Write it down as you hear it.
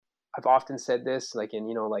I've often said this, like in,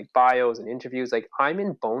 like bios and interviews, like I'm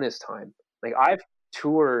in bonus time. Like I've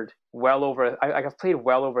toured I've played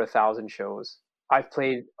well over 1,000 shows. I've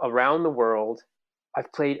played around the world. I've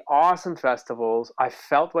played awesome festivals. I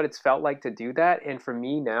felt what it's felt like to do that. And for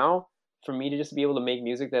me now, for me to just be able to make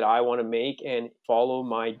music that I want to make and follow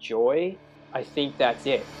my joy, I think that's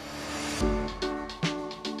it.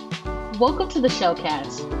 Welcome to the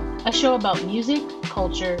Showcast, a show about music,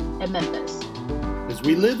 culture, and Memphis. As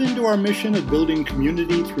we live into our mission of building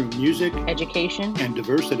community through music, education, and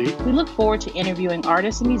diversity, we look forward to interviewing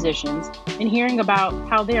artists and musicians and hearing about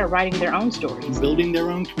how they are writing their own stories, building their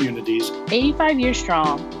own communities. 85 years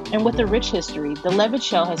strong, and with a rich history, the Levitt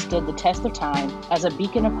Show has stood the test of time as a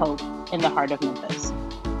beacon of hope in the heart of Memphis.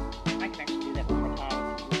 I can actually do that one more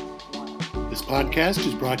time if you want. This podcast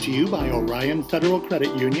is brought to you by Orion Federal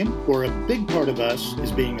Credit Union, where a big part of us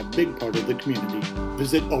is being a big part of the community.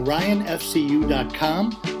 Visit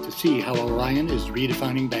orionfcu.com to see how Orion is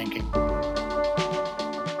redefining banking.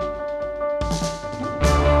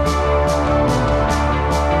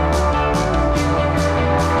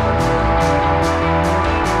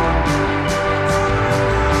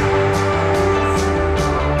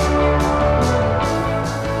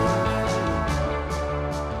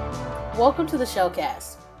 Welcome to the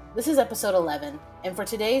Showcast. This is episode 11, and for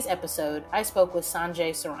today's episode, I spoke with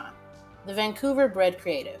Sanjay Seran, the Vancouver-bred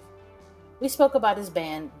creative. We spoke about his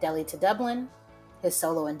band Delhi to Dublin, his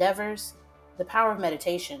solo endeavors, the power of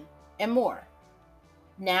meditation, and more.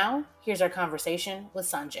 Now, here's our conversation with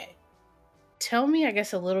Sanjay. Tell me, I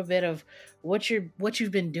guess, a little bit of what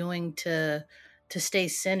you've been doing to stay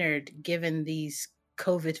centered given these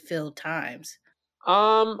COVID-filled times.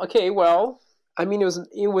 Okay, well, I mean,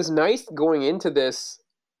 it was nice going into this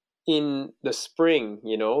in the spring,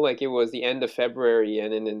 like it was the end of February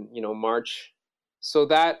and then in, March. So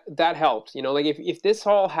that helped, like if this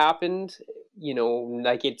all happened,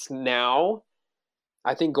 like it's now,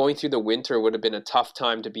 I think going through the winter would have been a tough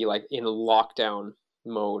time to be like in lockdown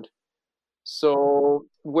mode. So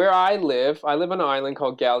where I live on an island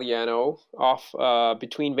called Galliano off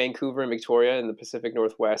between Vancouver and Victoria in the Pacific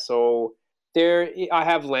Northwest. So there I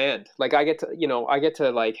have land. Like I get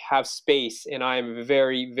to like have space, and I'm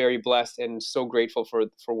very, very blessed and so grateful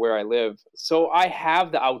for where I live. So I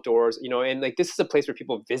have the outdoors, and like this is a place where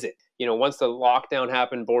people visit. Once the lockdown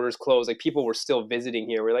happened, borders closed, like people were still visiting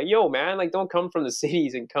here. We're like, yo, man, like don't come from the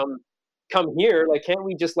cities and come here. Like, can't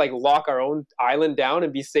we just like lock our own island down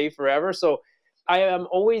and be safe forever? So I am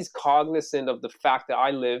always cognizant of the fact that I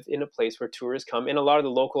live in a place where tourists come, and a lot of the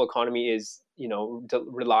local economy is,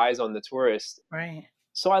 relies on the tourists. Right.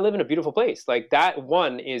 So I live in a beautiful place. Like that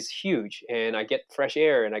one is huge, and I get fresh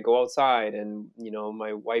air and I go outside, and,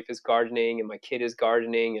 my wife is gardening and my kid is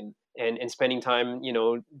gardening and spending time,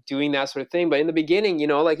 doing that sort of thing. But in the beginning,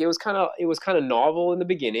 like it was kind of novel in the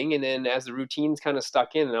beginning. And then as the routines kind of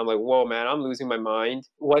stuck in, and I'm like, whoa, man, I'm losing my mind.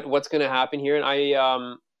 What's going to happen here?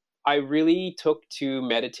 And I really took to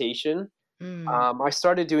meditation. I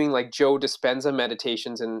started doing like Joe Dispenza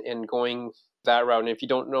meditations and going that route. And if you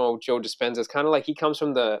don't know Joe Dispenza, it's kind of like he comes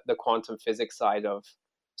from the quantum physics side of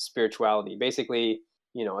spirituality. Basically,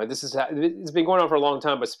 it's been going on for a long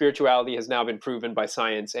time, but spirituality has now been proven by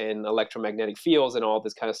science and electromagnetic fields and all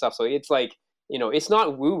this kind of stuff. So it's like, it's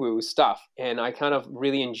not woo-woo stuff. And I kind of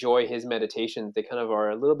really enjoy his meditations. They kind of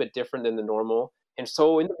are a little bit different than the normal. And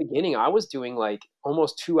so in the beginning, I was doing like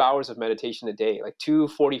almost 2 hours of meditation a day, like 2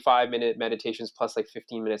 45-minute meditations plus like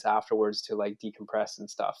 15 minutes afterwards to like decompress and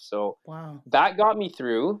stuff. So Wow. That got me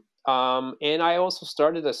through. And I also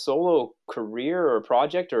started a solo career or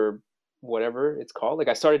project or whatever it's called. Like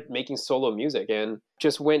I started making solo music and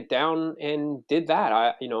just went down and did that.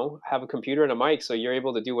 I have a computer and a mic, so you're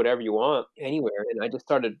able to do whatever you want anywhere. And I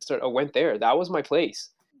just I went there. That was my place.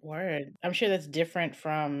 Word. I'm sure that's different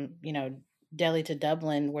from, Delhi to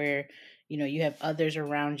Dublin, where, you have others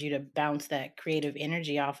around you to bounce that creative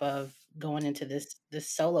energy off of going into this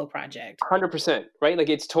solo project. 100%, right? Like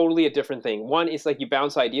it's totally a different thing. One, it's like you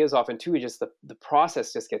bounce ideas off, and two, it's just the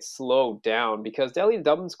process just gets slowed down because Delhi to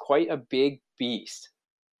Dublin's quite a big beast.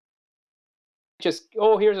 Just,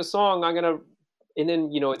 oh, here's a song, and then,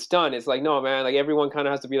 it's done. It's like, no, man, like everyone kind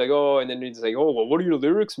of has to be like, oh, and then it's like, oh, well, what do your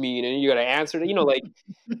lyrics mean? And you got to answer it, like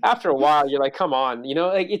after a while, you're like, come on,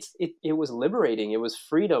 like it was liberating. It was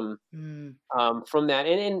freedom from that.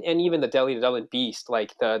 And even the Delhi to Dublin beast,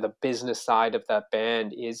 like the business side of that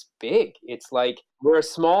band is big. It's like, we're a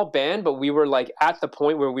small band, but we were like at the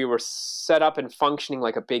point where we were set up and functioning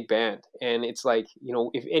like a big band. And it's like,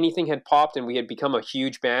 if anything had popped and we had become a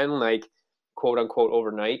huge band, like quote unquote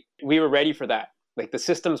overnight, we were ready for that. Like the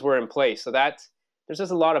systems were in place. So there's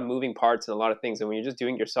just a lot of moving parts and a lot of things. And when you're just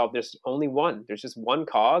doing it yourself, there's just one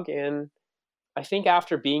cog. And I think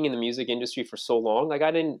after being in the music industry for so long, like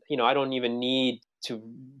I don't even need to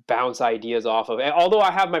bounce ideas off of it. Although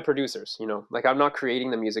I have my producers, like I'm not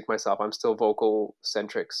creating the music myself. I'm still vocal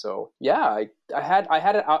centric. So yeah, I had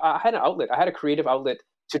an outlet. I had a creative outlet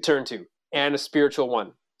to turn to and a spiritual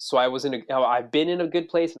one. So I've been in a good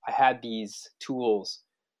place. I had these tools.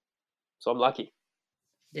 So I'm lucky.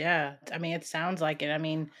 Yeah. I mean, it sounds like it. I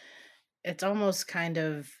mean, it's almost kind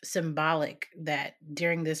of symbolic that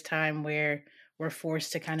during this time where we're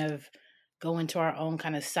forced to kind of go into our own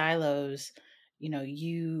kind of silos,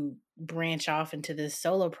 you branch off into this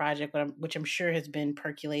solo project, which I'm sure has been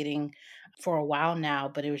percolating for a while now,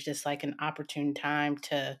 but it was just like an opportune time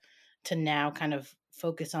to now kind of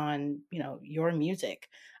focus on, your music,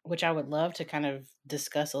 which I would love to kind of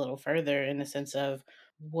discuss a little further in the sense of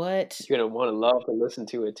what. You're gonna want to love to listen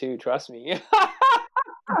to it too. Trust me.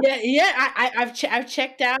 Yeah. I've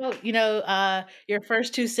checked out, your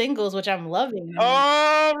first two singles, which I'm loving. I mean,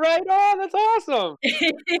 Oh, right on. That's awesome.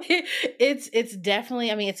 it's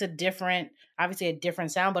definitely. I mean, it's obviously a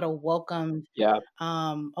different sound, but Yeah.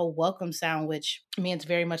 a welcome sound. Which I mean, it's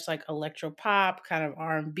very much like electro pop, kind of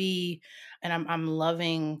R&B, and I'm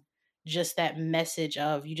loving just that message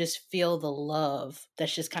of you just feel the love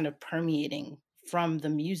that's just kind of permeating from the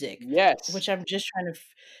music, Yes. which I'm just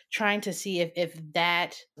trying to see if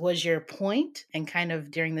that was your point, and kind of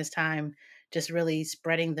during this time just really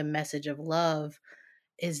spreading the message of love.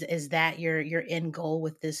 Is that your end goal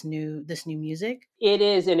with this new music? It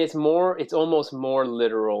is, and it's almost more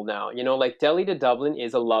literal now. Like Delhi to Dublin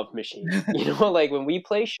is a love machine. Like when we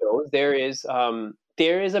play shows, there is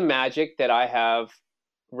a magic that I have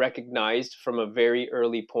recognized from a very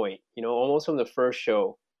early point, almost from the first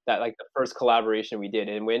show, that like the first collaboration we did.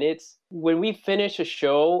 And when we finish a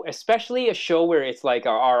show, especially a show where it's like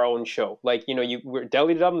our own show, like we're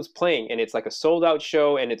Delhi to Dublin's playing and it's like a sold out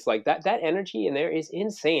show, and it's like that energy in there is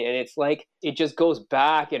insane, and it's like it just goes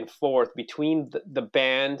back and forth between the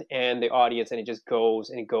band and the audience, and it just goes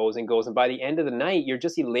and it goes and goes, and by the end of the night you're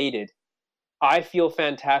just elated. I feel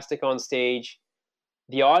fantastic on stage.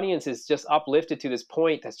 The audience is just uplifted to this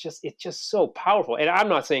point it's just so powerful. And I'm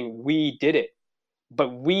not saying we did it, but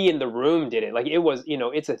we in the room did it. Like it was,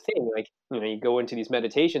 it's a thing. Like, you go into these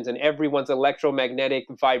meditations and everyone's electromagnetic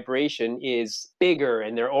vibration is bigger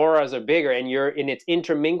and their auras are bigger, and it's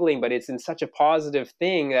intermingling, but it's in such a positive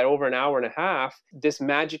thing that over an hour and a half, this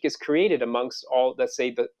magic is created amongst all, let's say,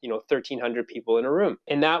 the 1,300 people in a room.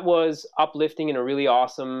 And that was uplifting in a really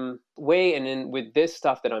awesome way. And then with this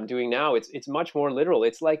stuff that I'm doing now, it's much more literal.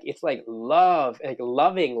 It's like love, like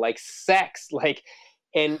loving, like sex, like,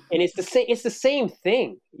 and it's the same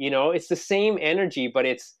thing. It's the same energy, but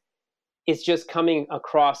it's just coming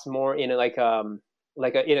across more in in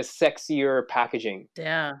a sexier packaging.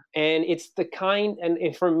 Yeah. And it's the kind,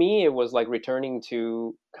 and for me it was like returning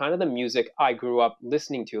to kind of the music I grew up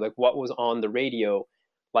listening to, like what was on the radio,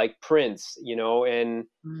 like Prince, and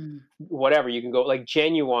Mm, whatever. You can go like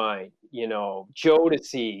Genuine,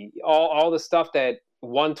 Jodeci, all the stuff that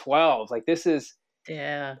 112, like this is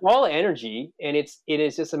yeah. all energy, and it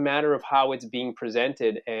is just a matter of how it's being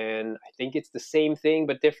presented. And I think it's the same thing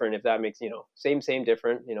but different, if that makes, same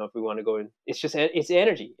different, if we want to go in. It's just it's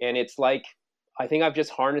energy, and it's like I think I'm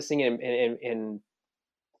just harnessing it and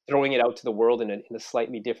throwing it out to the world in a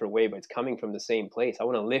slightly different way, but it's coming from the same place. I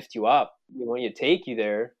want to lift you up, I want to take you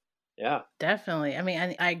there. Yeah. Definitely. I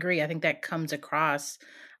mean, I agree. I think that comes across.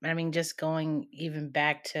 I mean, just going even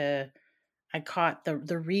back to, I caught the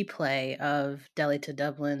replay of Delhi to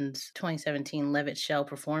Dublin's 2017 Levitt Shell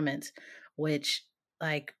performance, which,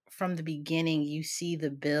 like, from the beginning, you see the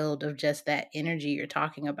build of just that energy you're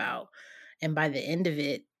talking about. And by the end of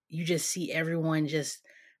it, you just see everyone just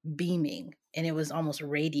beaming, and it was almost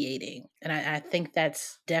radiating. And I think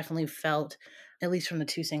that's definitely felt, at least from the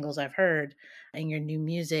two singles I've heard, and your new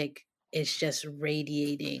music. It's just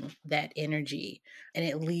radiating that energy, and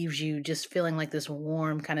it leaves you just feeling like this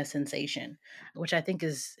warm kind of sensation, which I think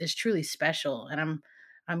is truly special. And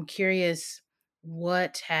I'm curious,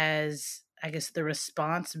 what has, I guess, the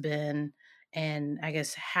response been, and I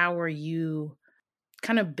guess how are you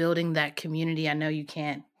kind of building that community? I know you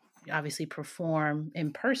can't obviously perform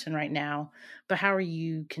in person right now, but how are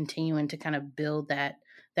you continuing to kind of build that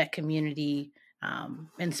community,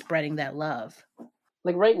 and spreading that love?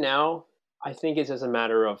 Like right now, I think it's just a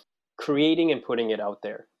matter of creating and putting it out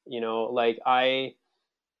there. Like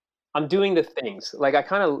I'm doing the things. Like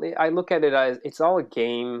I look at it as it's all a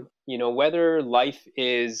game, whether life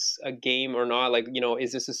is a game or not. Like,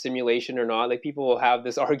 is this a simulation or not? Like people will have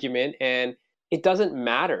this argument, and it doesn't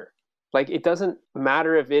matter. Like, it doesn't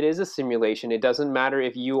matter if it is a simulation. It doesn't matter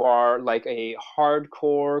if you are like a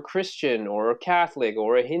hardcore Christian or a Catholic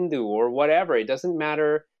or a Hindu or whatever. It doesn't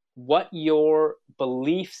matter what your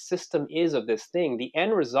belief system is of this thing. The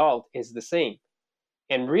end result is the same.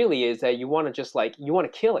 And really is that you want to just like, you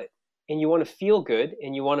want to kill it, and you want to feel good,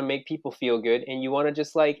 and you want to make people feel good, and you want to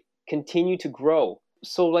just like continue to grow.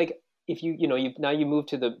 So like, if you know, you now you move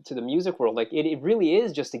to the music world, like it really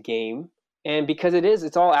is just a game. And because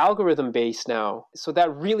it's all algorithm based now. So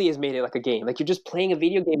that really has made it like a game. Like, you're just playing a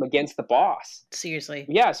video game against the boss. Seriously.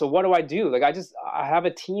 Yeah. So what do I do? Like, I have a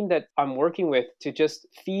team that I'm working with to just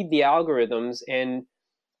feed the algorithms, and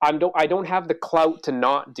I don't have the clout to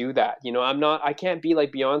not do that. You know, I can't be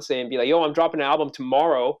like Beyonce and be like, yo, I'm dropping an album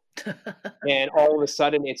tomorrow. And all of a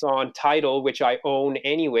sudden it's on Tidal, which I own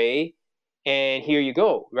anyway. And here you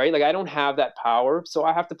go, right? Like, I don't have that power, so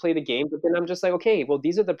I have to play the game. But then I'm just like, okay, well,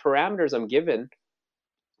 these are the parameters I'm given,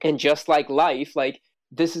 and just like life, like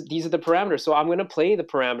these are the parameters. So I'm going to play the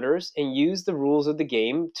parameters and use the rules of the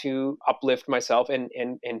game to uplift myself and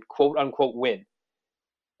quote unquote win.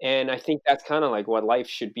 And I think that's kind of like what life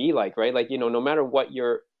should be like, right? Like, you know, no matter what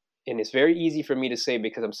and it's very easy for me to say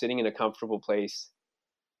because I'm sitting in a comfortable place.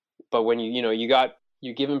 But when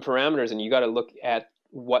you're given parameters, and you got to look at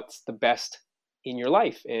what's the best in your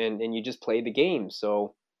life, and you just play the game.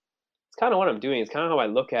 So it's kind of what I'm doing. It's kind of how I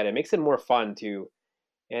look at it. It makes it more fun too.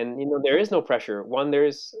 And there is no pressure.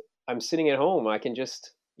 I'm sitting at home. I can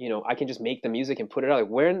just make the music and put it out.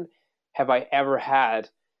 Like, when have I ever had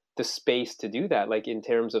the space to do that? Like, in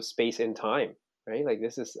terms of space and time, right? Like,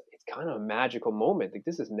 it's kind of a magical moment. Like,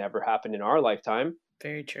 this has never happened in our lifetime.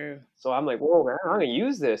 Very true. So I'm like, whoa, man, I'm gonna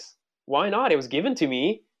use this. Why not? It was given to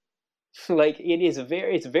me. Like,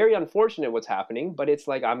 it's very unfortunate what's happening, but it's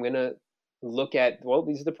like, I'm gonna look at, well,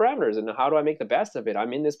 these are the parameters, and how do I make the best of it?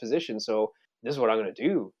 I'm in this position, so this is what I'm gonna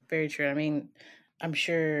do. Very true. I mean, I'm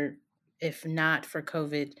sure if not for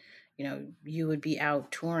COVID, you would be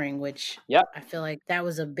out touring, which Yeah. I feel like that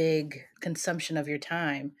was a big consumption of your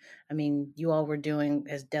time. I mean, you all were doing,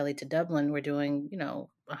 as Delhi to Dublin, we're doing,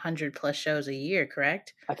 100 plus shows a year,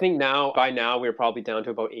 correct? I think by now we're probably down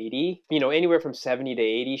to about 80, anywhere from 70 to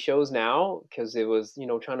 80 shows now, because it was,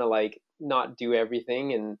 trying to like not do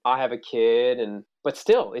everything. And I have a kid, but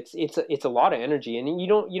still it's a lot of energy. And you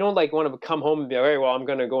don't like want to come home and be like, hey, well, I'm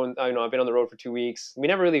going to go, and I've been on the road for 2 weeks. We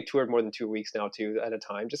never really toured more than 2 weeks now too at a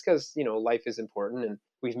time, just because, life is important, and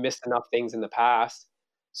we've missed enough things in the past.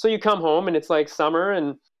 So you come home, and it's like summer,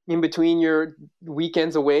 and in between your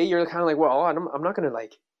weekends away, you're kind of like, well, I'm not going to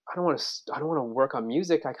like, I don't want to work on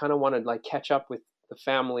music. I kind of want to like catch up with the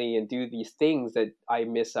family and do these things that I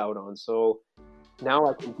miss out on. So now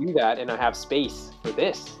I can do that, and I have space for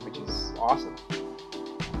this, which is awesome.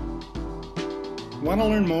 Want to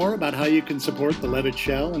learn more about how you can support the Levitt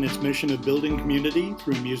Shell and its mission of building community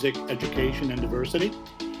through music, education, and diversity?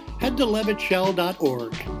 Head to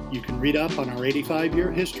levittshell.org. You can read up on our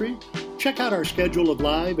 85-year history, check out our schedule of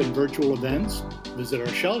live and virtual events, visit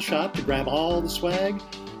our shell shop to grab all the swag,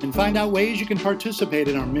 and find out ways you can participate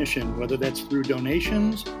in our mission, whether that's through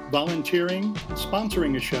donations, volunteering,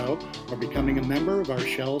 sponsoring a show, or becoming a member of our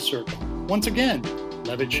Shell Circle. Once again,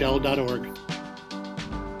 levittshell.org.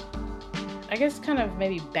 I guess kind of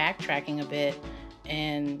maybe backtracking a bit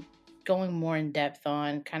and going more in depth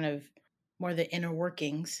on kind of more the inner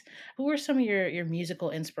workings. Who are some of your musical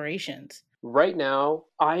inspirations? Right now,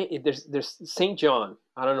 there's St. John.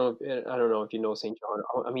 I don't know if you know St.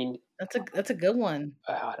 John. I mean, That's a good one.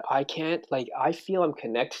 I can't, like, I feel I'm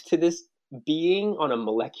connected to this being on a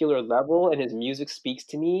molecular level, and his music speaks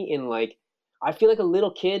to me in like, I feel like a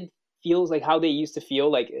little kid feels like how they used to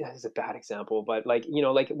feel. Like, it's a bad example, but like,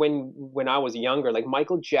 like when I was younger, like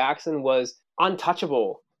Michael Jackson was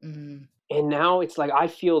untouchable. Mm-hmm. And now it's like, I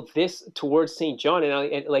feel this towards St. John,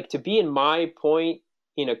 and like, to be in my point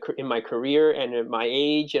in my career and at my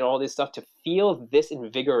age and all this stuff, to feel this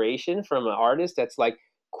invigoration from an artist that's like,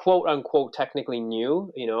 quote unquote, technically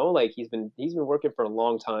new, like he's been working for a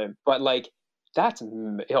long time, but like, that's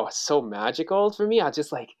so magical for me. I'm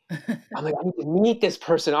like, I need to meet this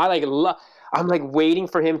person. I'm like waiting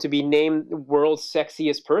for him to be named world's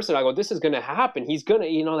sexiest person. I go, this is going to happen. He's going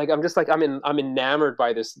to, like, I'm just like, I'm enamored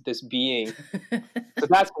by this being. So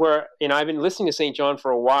that's where, I've been listening to St. John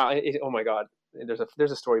for a while. Oh my God.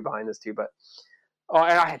 There's a story behind this too, but and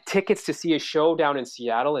I had tickets to see a show down in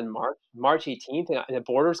Seattle in March 18th, and the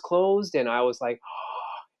borders closed, and I was like,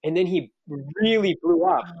 and then he really blew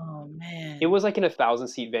up. Oh man! It was like in a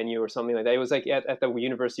 1,000-seat venue or something like that. It was like at the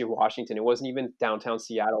University of Washington. It wasn't even downtown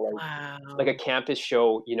Seattle, like a campus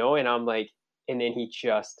show, And I'm like, and then he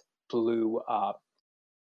just blew up.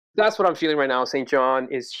 That's what I'm feeling right now. St. John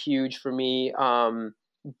is huge for me.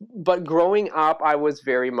 But growing up, I was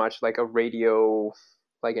very much like a radio,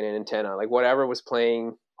 like an antenna, like whatever was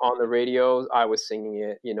playing on the radio, I was singing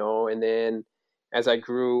it, And then as I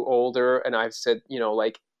grew older, and I've said,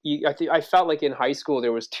 like I felt like in high school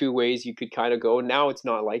there was two ways you could kind of go. Now it's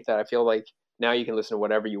not like that. I feel like now you can listen to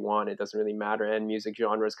whatever you want. It doesn't really matter. And music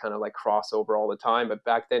genres kind of like cross over all the time. But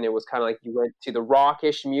back then it was kind of like you went to the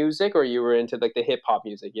rockish music or you were into like the hip hop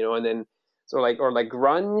music, And then or like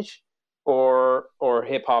grunge or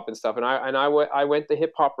hip hop and stuff. And I went the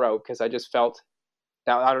hip hop route because I just felt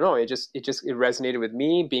that, I don't know, it resonated with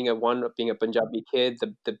me being a Punjabi kid.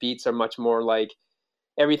 The beats are much more like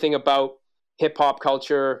everything about hip hop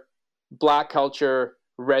culture, black culture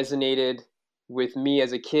resonated with me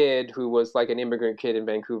as a kid who was like an immigrant kid in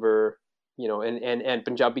Vancouver, and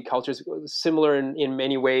Punjabi culture is similar in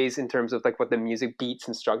many ways in terms of like what the music beats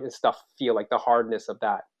and stuff feel like, the hardness of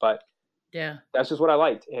that. But Yeah. that's just what I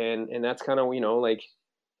liked. And that's kind of, like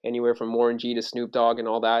anywhere from Warren G to Snoop Dogg and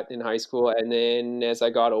all that in high school. And then as I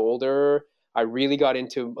got older, I really got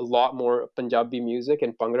into a lot more Punjabi music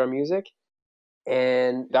and Bhangra music.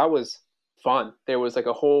 And that was fun. There was like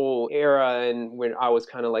a whole era and when I was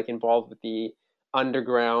kind of like involved with the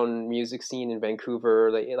underground music scene in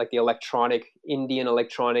Vancouver, like the Indian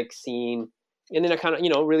electronic scene. And then I kind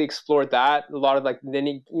of, really explored that a lot of like, then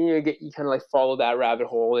you kind of like follow that rabbit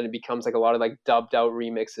hole and it becomes like a lot of like dubbed out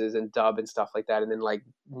remixes and dub and stuff like that. And then like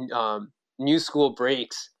new school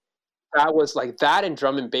breaks. That was like that and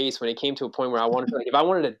drum and bass when it came to a point where I wanted to, like, if I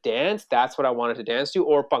wanted to dance, that's what I wanted to dance to,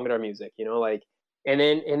 or Bhangra music, like, and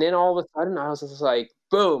then all of a sudden I was just like,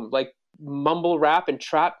 boom, like mumble rap and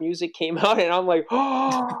trap music came out and I'm like,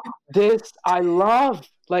 oh, this I love.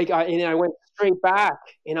 And I went straight back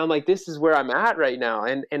and I'm like, this is where I'm at right now.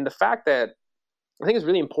 And the fact that I think it's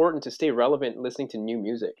really important to stay relevant listening to new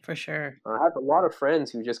music. For sure. I have a lot of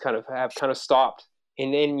friends who just kind of stopped.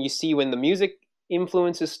 And then you see when the music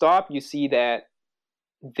influences stop, you see that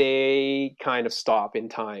they kind of stop in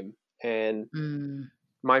time. And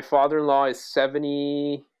my father-in-law is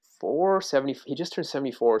 74, 70. He just turned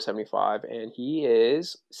 74 or 75. And he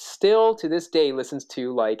is still to this day listens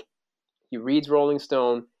to like, he reads Rolling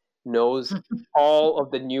Stone, knows all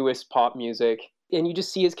of the newest pop music. And you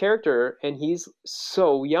just see his character and he's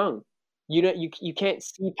so young. You can't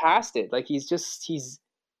see past it. Like he's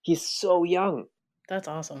so young. That's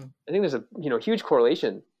awesome. I think there's a huge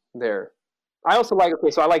correlation there. I also like,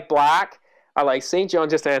 okay, so I like Black. I like St. John,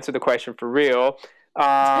 just to answer the question for real.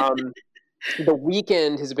 The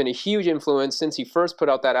Weeknd has been a huge influence since he first put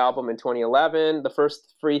out that album in 2011. The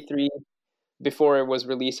first Free 3 before it was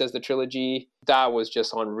released as the trilogy, that was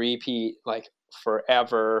just on repeat like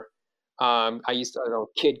forever. I used to know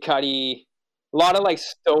Kid Cudi, a lot of like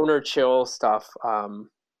stoner chill stuff. And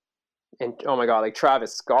oh my god, like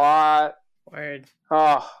Travis Scott. Word.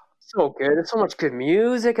 Oh, so good. There's so much good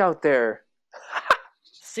music out there.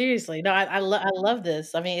 Seriously, no, I love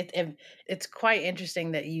this. I mean, it's quite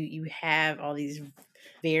interesting that you have all these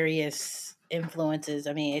various influences.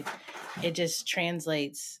 I mean, it just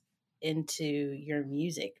translates into your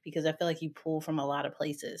music because I feel like you pull from a lot of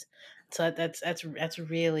places. So that's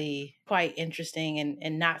really quite interesting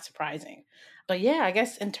and not surprising. But yeah, I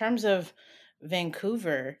guess in terms of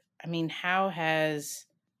Vancouver, I mean, how has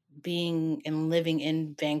being and living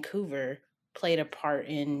in Vancouver played a part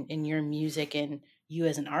in your music and you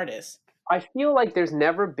as an artist? I feel like there's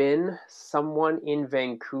never been someone in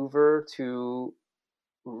Vancouver to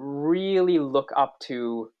really look up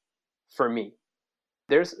to for me.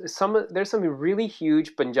 There's some really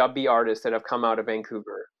huge Punjabi artists that have come out of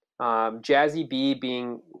Vancouver. Jazzy B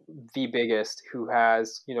being the biggest, who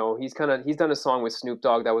has, he's done a song with Snoop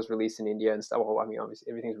Dogg that was released in India and stuff. Well, I mean, obviously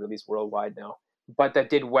everything's released worldwide now, but that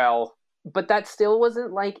did well. But that still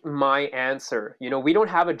wasn't like my answer. We don't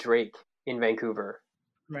have a Drake in Vancouver.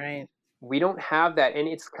 Right. We don't have that. And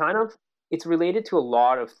it's related to a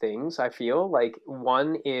lot of things, I feel. Like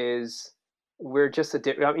one is we're just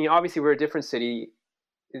I mean, obviously we're a different city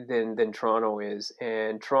than Toronto is.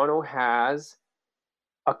 And Toronto has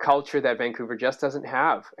a culture that Vancouver just doesn't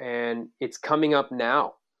have. And it's coming up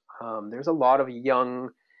now. There's a lot of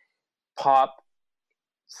young pop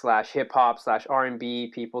 / hip hop /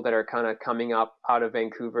 R&B people that are kind of coming up out of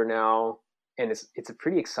Vancouver now. And it's a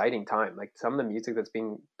pretty exciting time. Like some of the music that's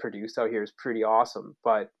being produced out here is pretty awesome.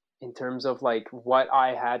 But in terms of like what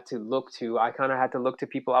I had to look to, I kind of had to look to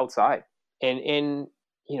people outside. And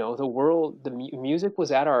the world, music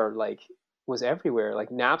was was everywhere. Like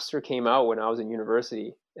Napster came out when I was in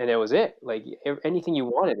university, and it was it. Like anything you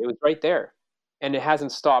wanted, it was right there, and it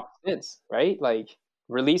hasn't stopped since. Right? Like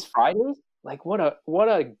Release Fridays. Like what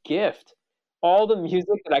a gift. All the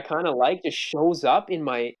music that I kind of like just shows up in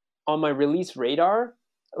my on my release radar.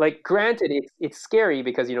 Like granted it's scary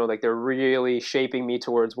because like they're really shaping me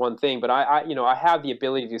towards one thing, but I have the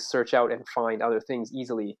ability to search out and find other things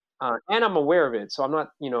easily. And I'm aware of it. So I'm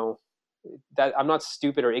not, that I'm not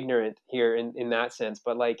stupid or ignorant here in that sense,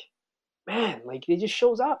 but like man, like it just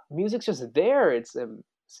shows up. Music's just there. It's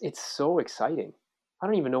so exciting. I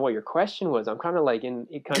don't even know what your question was. I'm kind of like in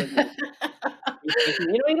it kind of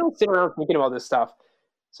thinking, you don't sit around thinking about this stuff.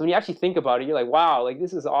 So when you actually think about it, you're like, wow, like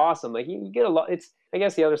this is awesome. Like you get a lot. It's I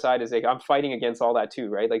guess the other side is like I'm fighting against all that too,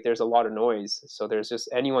 right? Like there's a lot of noise. So there's just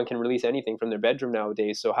anyone can release anything from their bedroom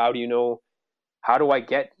nowadays. So how do you know? How do I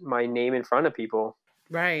get my name in front of people?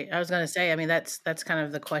 Right. I was going to say, I mean, that's kind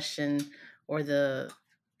of the question or the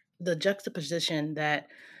juxtaposition that,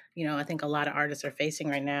 I think a lot of artists are facing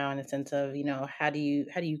right now in the sense of, how do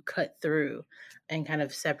you cut through and kind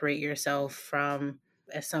of separate yourself from,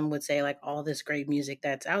 as some would say, like all this great music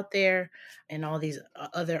that's out there and all these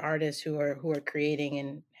other artists who are creating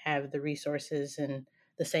and have the resources and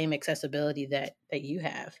the same accessibility that you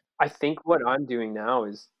have. I think what I'm doing now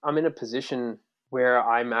is I'm in a position where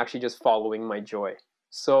I'm actually just following my joy.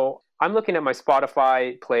 So I'm looking at my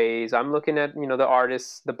Spotify plays. I'm looking at, the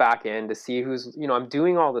artists, the back end to see who's, I'm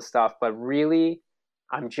doing all the stuff, but really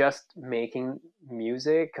I'm just making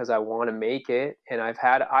music because I want to make it. And I've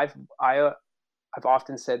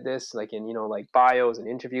often said this, like in, like bios and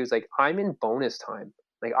interviews, like I'm in bonus time.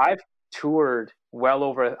 Like I've toured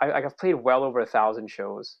I've played well over 1,000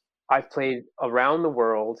 shows. I've played around the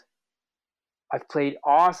world. I've played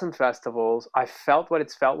awesome festivals. I felt what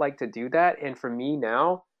it's felt like to do that. And for me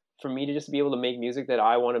now, for me to just be able to make music that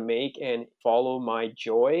I want to make and follow my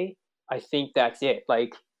joy, I think that's it.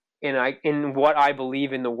 Like, in what I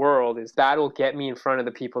believe in the world is that'll get me in front of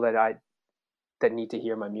the people that need to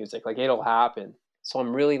hear my music. Like it'll happen. So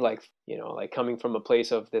I'm really like, like coming from a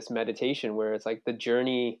place of this meditation where it's like the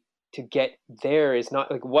journey to get there is not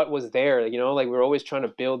like what was there, like we're always trying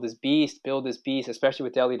to build this beast, especially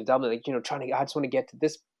with Delhi to Dublin, like, I just want to get to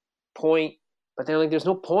this point, but then like, there's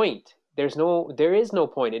no point. There is no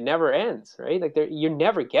point. It never ends, right? Like you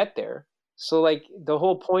never get there. So like the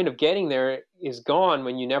whole point of getting there is gone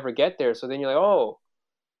when you never get there. So then you're like, oh,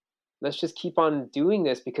 let's just keep on doing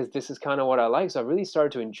this because this is kind of what I like. So I really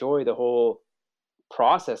started to enjoy the whole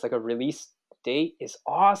process. Like a release date is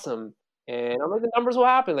awesome. And I'm like, the numbers will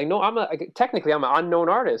happen. Like, no, technically I'm an unknown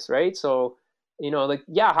artist, right? So, like,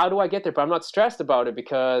 yeah, how do I get there? But I'm not stressed about it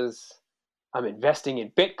because I'm investing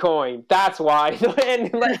in Bitcoin. That's why.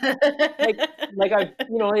 And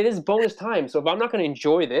it is bonus time. So if I'm not going to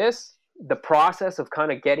enjoy the process of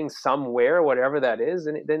kind of getting somewhere, whatever that is,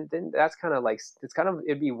 then that's kind of like,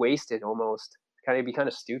 it'd be wasted almost. It'd be kind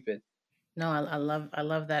of stupid. No, I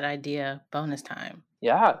love that idea. Bonus time.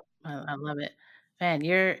 Yeah. I love it. Man,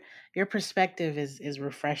 your perspective is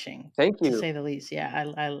refreshing. Thank you. To say the least. Yeah,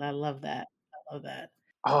 I love that. I love that.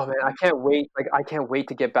 Oh man, I can't wait. Like I can't wait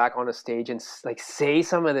to get back on a stage and like say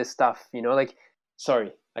some of this stuff, like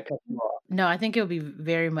sorry, I cut you off. No, I think it'll be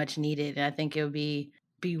very much needed, and I think it'll be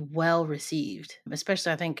well received.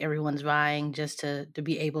 Especially I think everyone's vying just to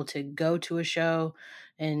be able to go to a show,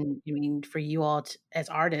 and I mean for you all as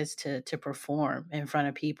artists to perform in front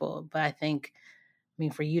of people. But I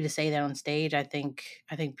mean, for you to say that on stage, I think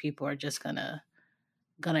people are just gonna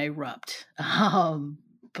erupt.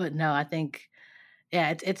 But no, I think,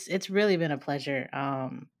 yeah, it's really been a pleasure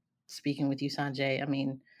speaking with you, Sanjay. I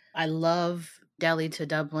mean, I love Delhi to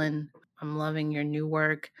Dublin. I'm loving your new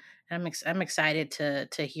work, and I'm excited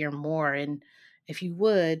to hear more. And if you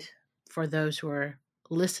would, for those who are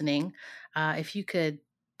listening, if you could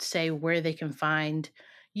say where they can find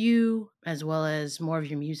you as well as more of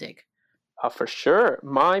your music. For sure.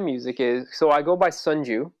 My music is, so I go by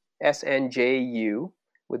Sanju, SNJU,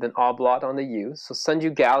 with an oblate on the U. So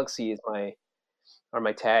Sanju Galaxy are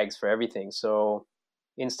my tags for everything. So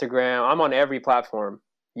Instagram, I'm on every platform.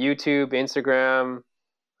 YouTube, Instagram.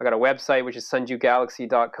 I got a website, which is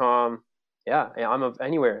sanjugalaxy.com. Yeah, I'm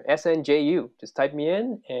anywhere. SNJU. Just type me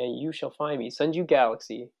in and you shall find me. Sanju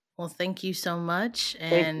Galaxy. Well, thank you so much.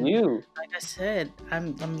 And thank you. Like I said,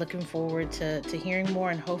 I'm looking forward to hearing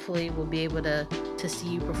more, and hopefully we'll be able to see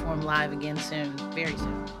you perform live again soon, very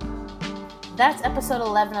soon. That's episode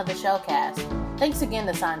 11 of the Shellcast. Thanks again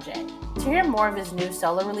to Sanjay. To hear more of his new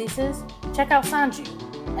solo releases, check out Sanju,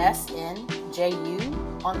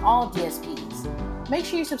 SNJU, on all DSPs. Make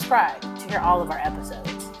sure you subscribe to hear all of our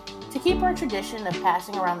episodes. To keep our tradition of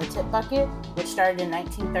passing around the tip bucket, which started in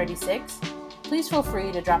 1936, please feel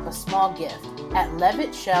free to drop a small gift at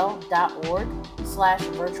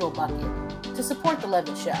levittshell.org/virtualbucket to support the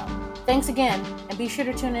Levitt Shell. Thanks again, and be sure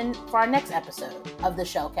to tune in for our next episode of the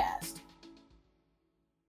Shellcast.